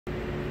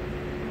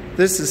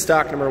This is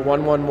stock number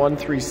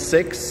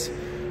 11136.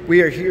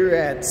 We are here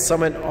at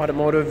Summit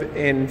Automotive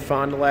in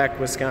Fond du Lac,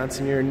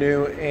 Wisconsin, your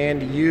new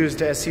and used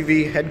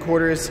SUV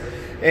headquarters.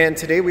 And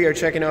today we are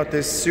checking out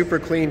this super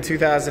clean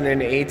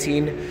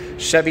 2018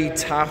 Chevy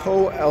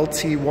Tahoe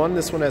Lt1.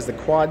 This one has the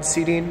quad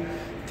seating,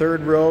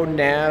 third row,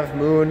 nav,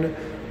 moon,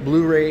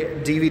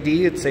 Bluray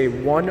DVD. It's a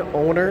one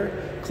owner,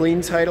 clean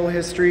title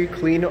history,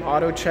 clean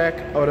auto check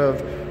out of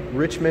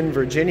Richmond,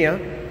 Virginia.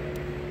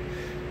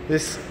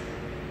 This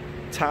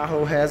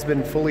Tahoe has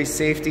been fully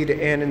safetied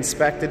and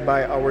inspected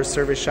by our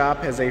service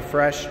shop, has a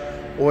fresh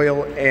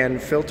oil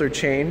and filter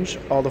change.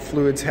 All the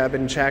fluids have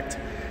been checked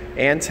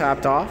and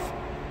topped off.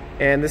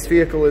 And this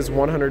vehicle is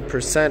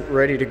 100%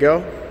 ready to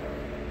go.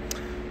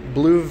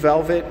 Blue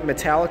velvet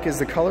metallic is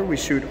the color. We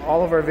shoot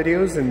all of our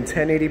videos in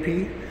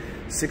 1080p,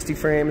 60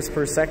 frames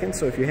per second.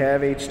 So if you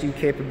have HD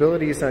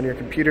capabilities on your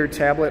computer,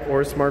 tablet,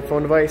 or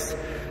smartphone device,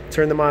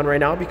 turn them on right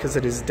now, because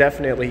it is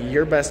definitely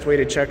your best way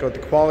to check out the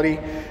quality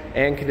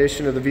and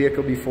condition of the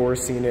vehicle before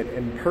seeing it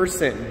in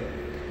person.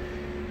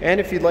 And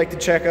if you'd like to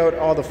check out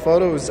all the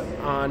photos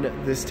on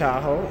this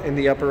Tahoe, in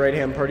the upper right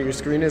hand part of your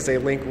screen is a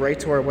link right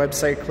to our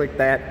website. Click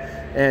that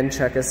and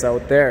check us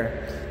out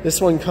there.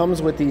 This one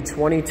comes with the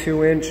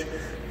 22-inch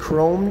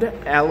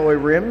chromed alloy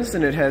rims,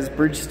 and it has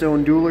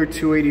Bridgestone Dueler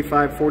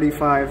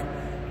 285/45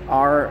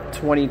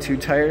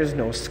 R22 tires.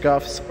 No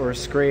scuffs or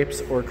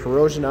scrapes or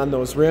corrosion on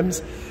those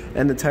rims,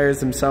 and the tires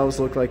themselves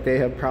look like they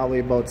have probably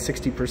about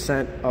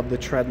 60% of the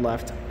tread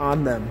left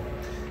on them,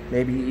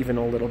 maybe even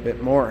a little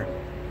bit more.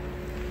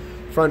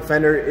 Front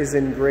fender is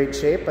in great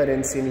shape. I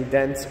didn't see any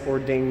dents or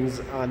dings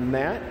on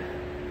that.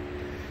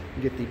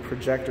 You get the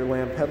projector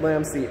lamp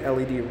headlamps, the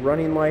LED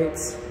running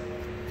lights,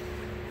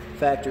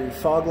 factory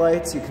fog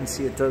lights. You can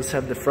see it does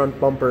have the front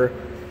bumper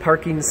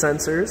parking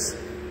sensors.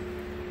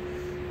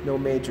 No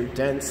major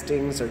dents,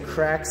 dings, or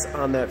cracks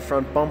on that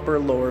front bumper.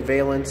 Lower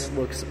valence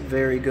looks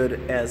very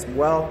good as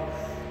well.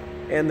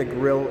 And the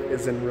grille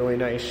is in really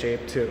nice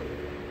shape too.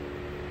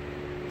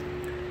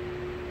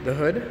 The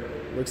hood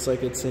looks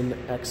like it's in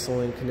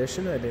excellent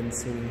condition. I didn't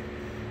see any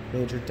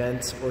major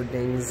dents or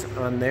dings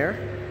on there.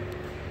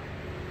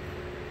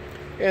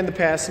 And the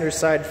passenger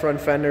side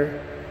front fender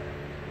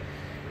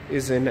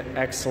is in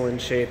excellent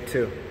shape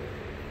too.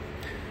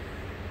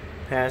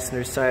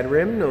 Passenger side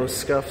rim, no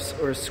scuffs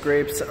or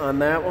scrapes on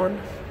that one.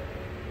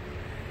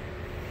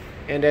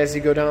 And as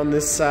you go down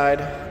this side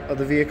of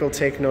the vehicle,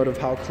 take note of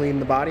how clean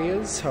the body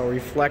is, how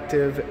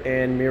reflective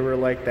and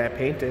mirror-like that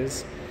paint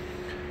is.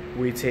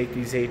 We take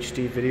these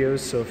HD videos,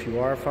 so if you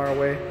are far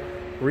away,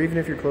 or even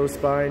if you're close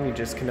by and you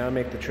just cannot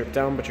make the trip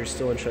down, but you're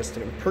still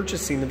interested in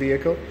purchasing the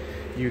vehicle,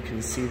 you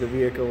can see the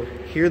vehicle,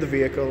 hear the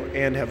vehicle,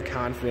 and have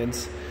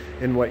confidence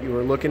in what you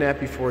are looking at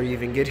before you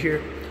even get here,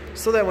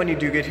 so that when you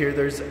do get here,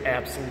 there's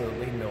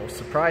absolutely no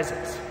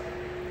surprises.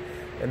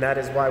 And that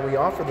is why we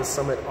offer the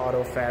Summit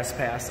Auto Fast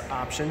Pass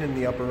option in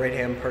the upper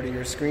right-hand part of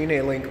your screen,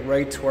 a link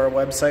right to our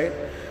website,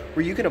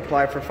 where you can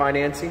apply for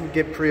financing,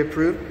 get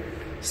pre-approved,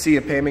 see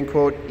a payment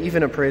quote,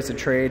 even appraise a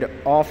trade,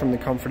 all from the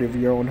comfort of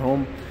your own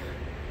home.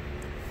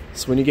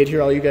 So when you get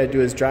here, all you gotta do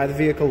is drive the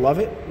vehicle, love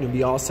it, and you'll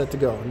be all set to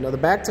go. Now the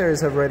back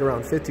tires have right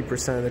around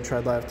 50% of the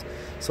tread left,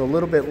 so a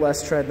little bit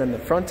less tread than the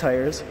front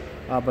tires,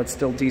 but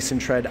still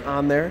decent tread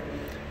on there.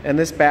 And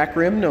this back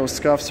rim, no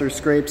scuffs or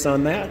scrapes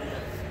on that.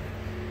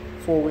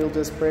 Four-wheel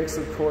disc brakes,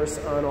 of course,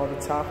 on all the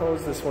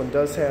Tahoes. This one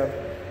does have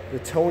the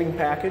towing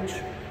package,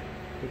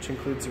 which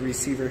includes a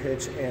receiver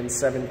hitch and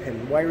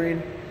 7-pin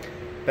wiring.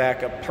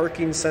 Backup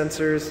parking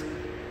sensors.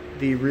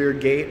 The rear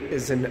gate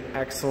is in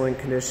excellent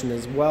condition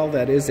as well.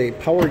 That is a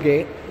power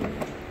gate.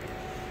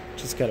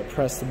 Just got to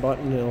press the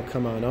button and it'll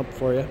come on up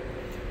for you.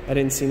 I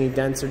didn't see any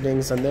dents or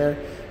dings on there.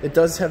 It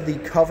does have the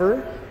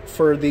cover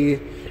for the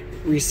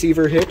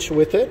receiver hitch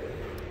with it,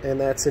 and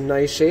that's in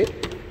nice shape.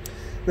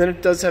 Then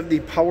it does have the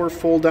power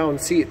fold down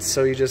seats,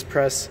 so you just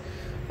press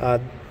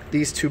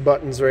these two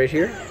buttons right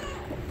here.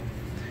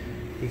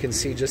 You can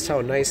see just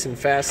how nice and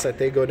fast that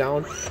they go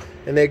down,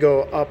 and they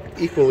go up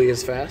equally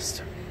as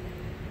fast,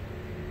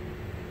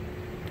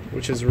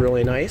 which is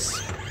really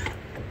nice.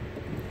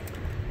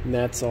 And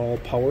that's all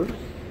power.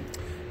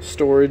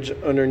 Storage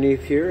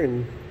underneath here,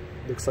 and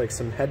looks like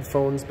some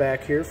headphones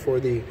back here for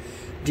the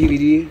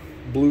DVD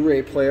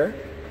Blu-ray player.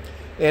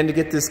 And to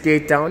get this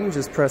gate down, you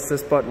just press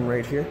this button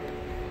right here.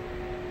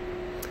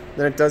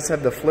 Then it does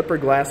have the flipper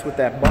glass with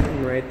that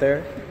button right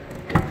there,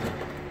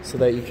 so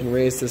that you can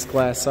raise this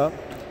glass up.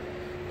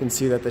 You can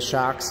see that the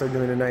shocks are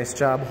doing a nice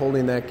job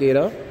holding that gate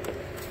up.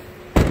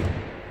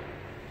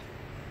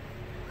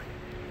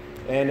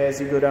 And as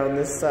you go down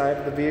this side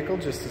of the vehicle,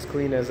 just as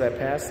clean as that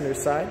passenger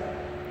side.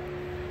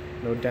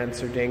 No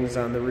dents or dings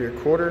on the rear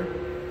quarter.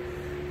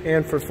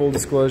 And for full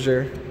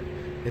disclosure,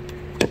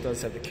 it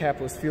does have the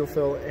capless fuel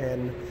fill,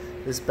 and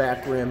this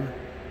back rim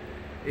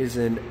is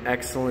in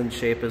excellent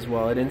shape as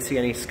well. I didn't see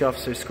any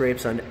scuffs or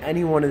scrapes on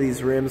any one of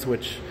these rims,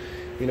 which,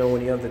 you know,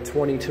 when you have the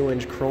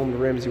 22-inch chromed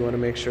rims, you want to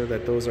make sure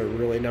that those are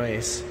really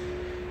nice.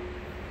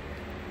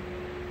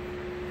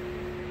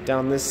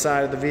 Down this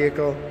side of the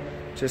vehicle,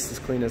 just as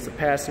clean as the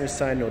passenger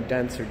side, no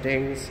dents or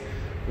dings.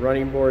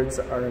 Running boards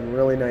are in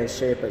really nice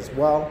shape as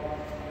well.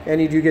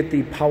 And you do get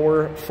the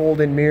power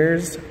fold-in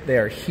mirrors. They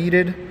are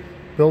heated,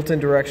 built-in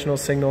directional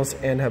signals,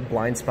 and have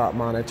blind spot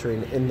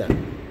monitoring in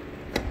them.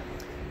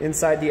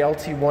 Inside the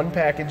L.T.1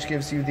 package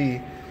gives you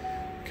the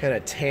kind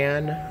of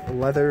tan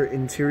leather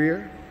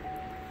interior.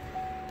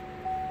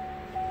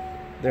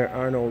 There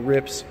are no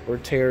rips or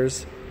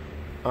tears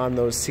on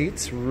those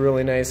seats.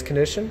 Really nice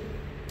condition.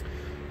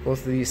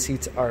 Both of these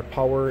seats are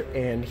power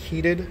and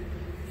heated.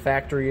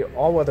 Factory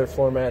all-weather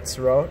floor mats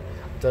throughout.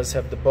 It does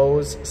have the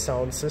Bose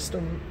sound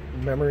system,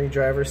 memory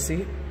driver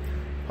seat,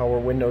 power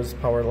windows,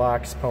 power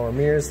locks, power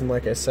mirrors, and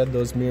like I said,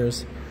 those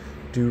mirrors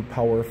do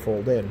power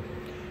fold in.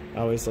 I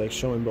always like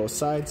showing both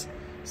sides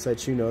so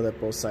that you know that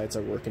both sides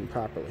are working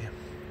properly.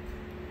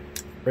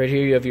 Right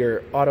here you have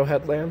your auto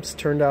headlamps,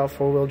 turn dial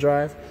 4-wheel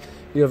drive.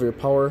 You have your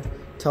power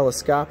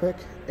telescopic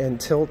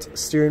and tilt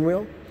steering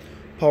wheel,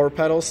 power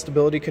pedals,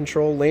 stability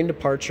control, lane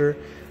departure,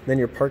 and then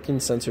your parking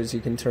sensors.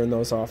 You can turn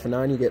those off and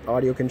on. You get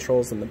audio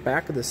controls on the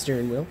back of the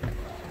steering wheel.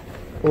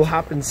 We'll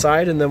hop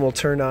inside and then we'll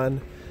turn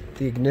on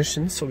the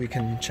ignition so we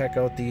can check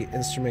out the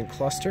instrument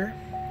cluster.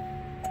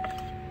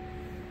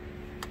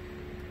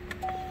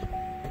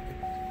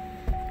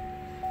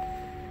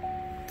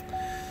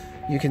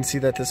 You can see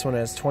that this one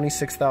has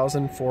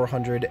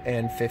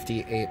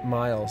 26,458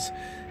 miles.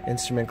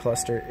 Instrument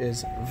cluster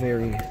is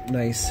very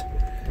nice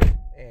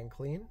and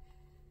clean.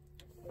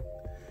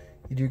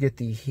 You do get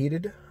the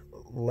heated,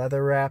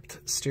 leather-wrapped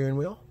steering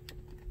wheel.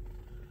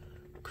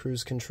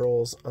 Cruise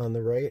controls on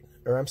the right,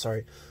 or I'm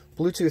sorry,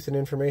 Bluetooth and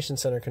information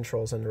center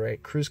controls on the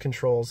right, cruise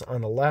controls on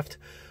the left,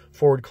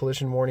 forward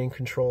collision warning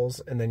controls,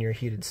 and then your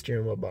heated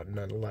steering wheel button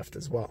on the left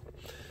as well.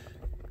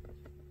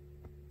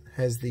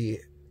 Has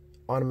the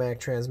automatic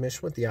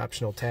transmission with the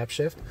optional tap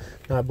shift.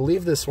 Now I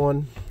believe this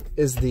one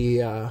is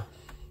the, I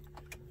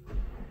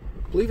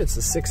believe it's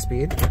the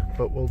 6-speed,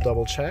 but we'll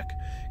double check.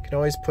 You can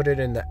always put it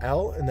in the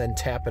L and then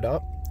tap it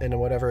up, and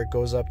whatever it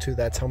goes up to,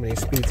 that's how many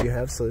speeds you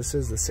have. So this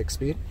is the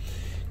 6-speed.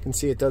 You can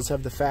see it does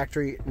have the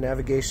factory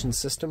navigation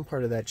system,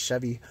 part of that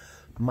Chevy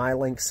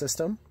MyLink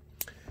system,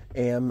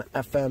 AM,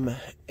 FM,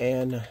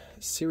 and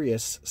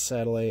Sirius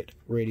satellite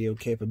radio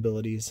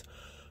capabilities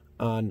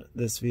on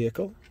this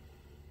vehicle.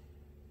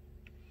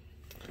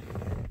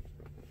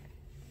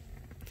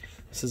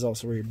 This is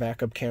also where your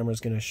backup camera is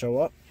going to show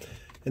up.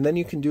 And then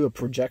you can do a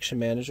projection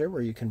manager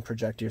where you can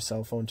project your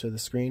cell phone to the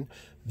screen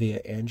via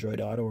Android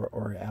Auto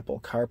or Apple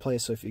CarPlay.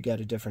 So if you got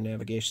a different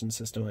navigation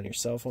system on your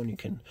cell phone, you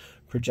can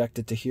project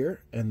it to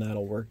here and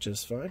that'll work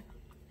just fine.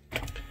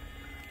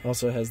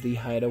 Also has the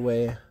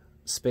hideaway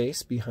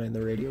space behind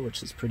the radio,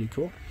 which is pretty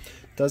cool.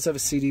 It does have a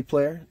CD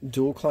player,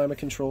 dual climate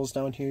controls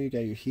down here. You got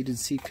your heated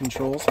seat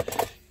controls.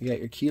 You got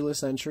your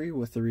keyless entry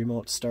with the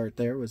remote start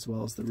there, as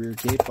well as the rear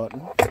gate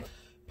button.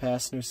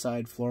 Passenger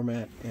side floor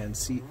mat and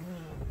seat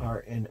are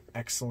in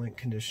excellent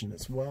condition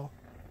as well.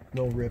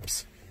 No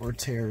rips or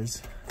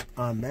tears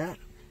on that.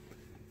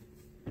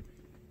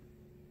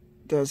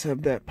 Does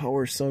have that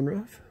power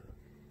sunroof.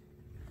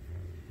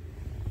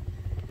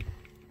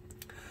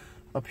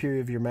 Up here you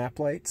have your map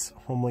lights,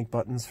 Homelink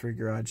buttons for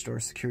garage door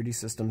security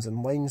systems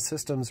and lane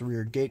systems,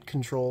 rear gate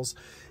controls,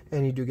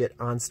 and you do get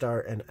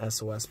OnStar and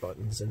SOS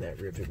buttons in that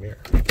rearview mirror.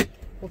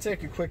 We'll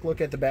take a quick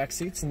look at the back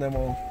seats and then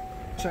we'll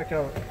check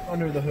out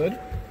under the hood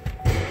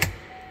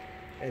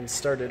and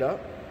start it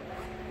up.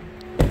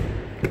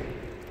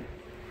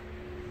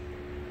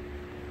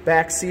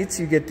 Back seats,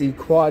 you get the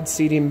quad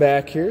seating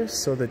back here,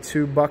 so the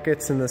 2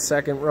 buckets in the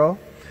second row.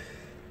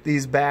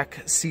 These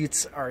back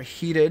seats are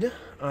heated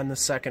on the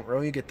second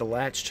row. You get the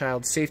latch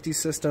child safety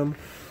system,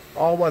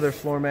 all-weather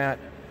floor mat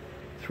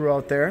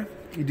throughout there.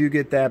 You do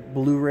get that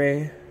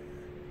Bluray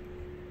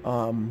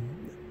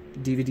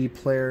DVD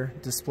player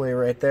display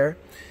right there.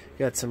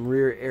 You got some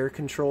rear air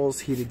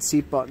controls, heated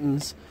seat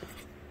buttons,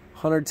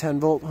 110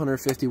 volt,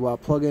 150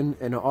 watt plug-in,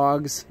 and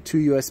AUX,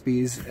 2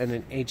 USBs, and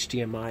an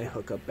HDMI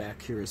hookup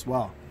back here as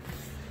well.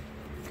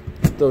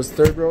 Those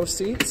third row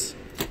seats,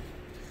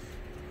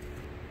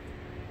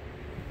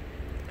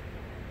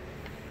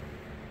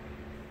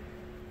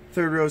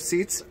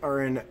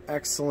 are in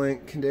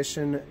excellent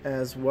condition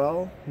as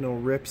well. No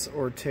rips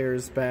or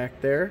tears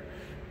back there.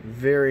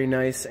 Very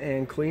nice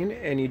and clean,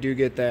 and you do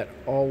get that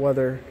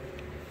all-weather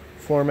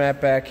floor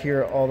mat back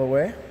here all the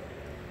way.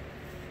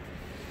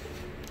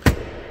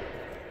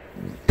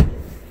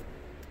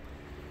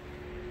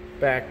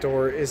 Back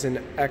door is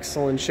in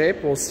excellent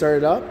shape. We'll start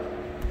it up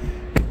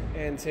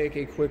and take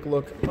a quick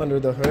look under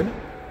the hood.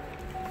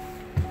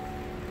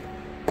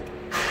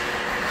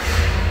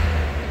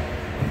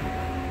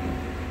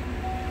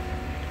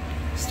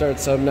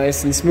 Starts up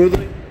nice and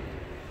smoothly.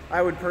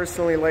 I would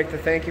personally like to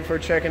thank you for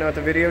checking out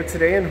the video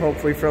today, and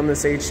hopefully from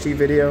this HT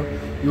video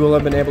you will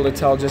have been able to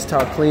tell just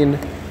how clean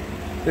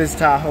this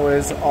Tahoe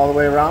is all the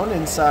way around,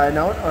 inside and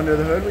out. Under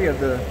the hood we have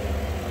the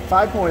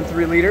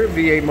 5.3 liter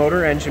V8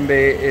 motor. Engine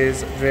bay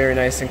is very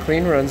nice and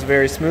clean, runs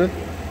very smooth.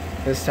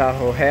 This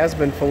Tahoe has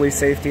been fully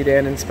safetied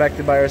and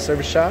inspected by our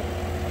service shop.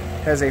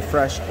 Has a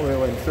fresh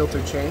oil and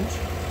filter change.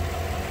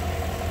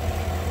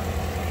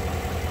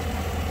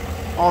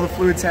 All the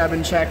fluids have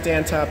been checked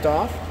and topped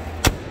off.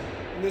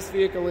 And this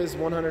vehicle is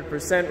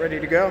 100% ready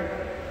to go.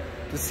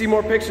 To see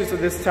more pictures of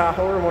this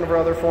Tahoe or one of our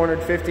other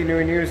 450 new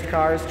and used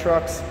cars,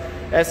 trucks,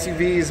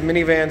 SUVs,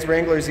 minivans,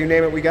 Wranglers, you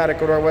name it, we got it.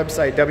 Go to our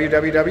website,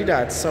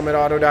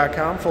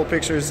 www.summitauto.com. Full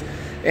pictures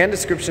and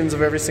descriptions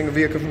of every single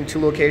vehicle from 2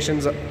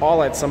 locations,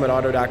 all at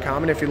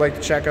summitauto.com. And if you'd like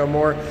to check out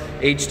more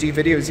HD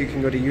videos, you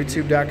can go to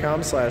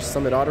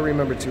youtube.com/summitauto.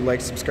 Remember to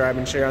like, subscribe,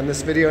 and share on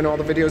this video and all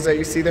the videos that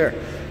you see there.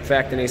 In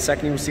fact, in a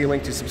second, you will see a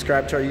link to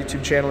subscribe to our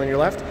YouTube channel on your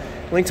left.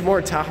 Link to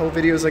more Tahoe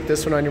videos like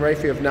this one on your right.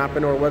 If you have not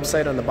been to our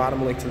website, on the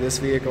bottom, link to this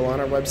vehicle on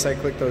our website.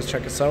 Click those,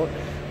 check us out.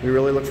 We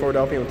really look forward to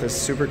helping you with this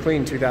super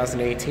clean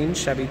 2018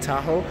 Chevy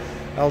Tahoe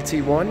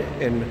Lt1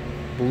 in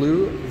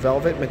blue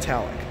velvet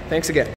metallic. Thanks again.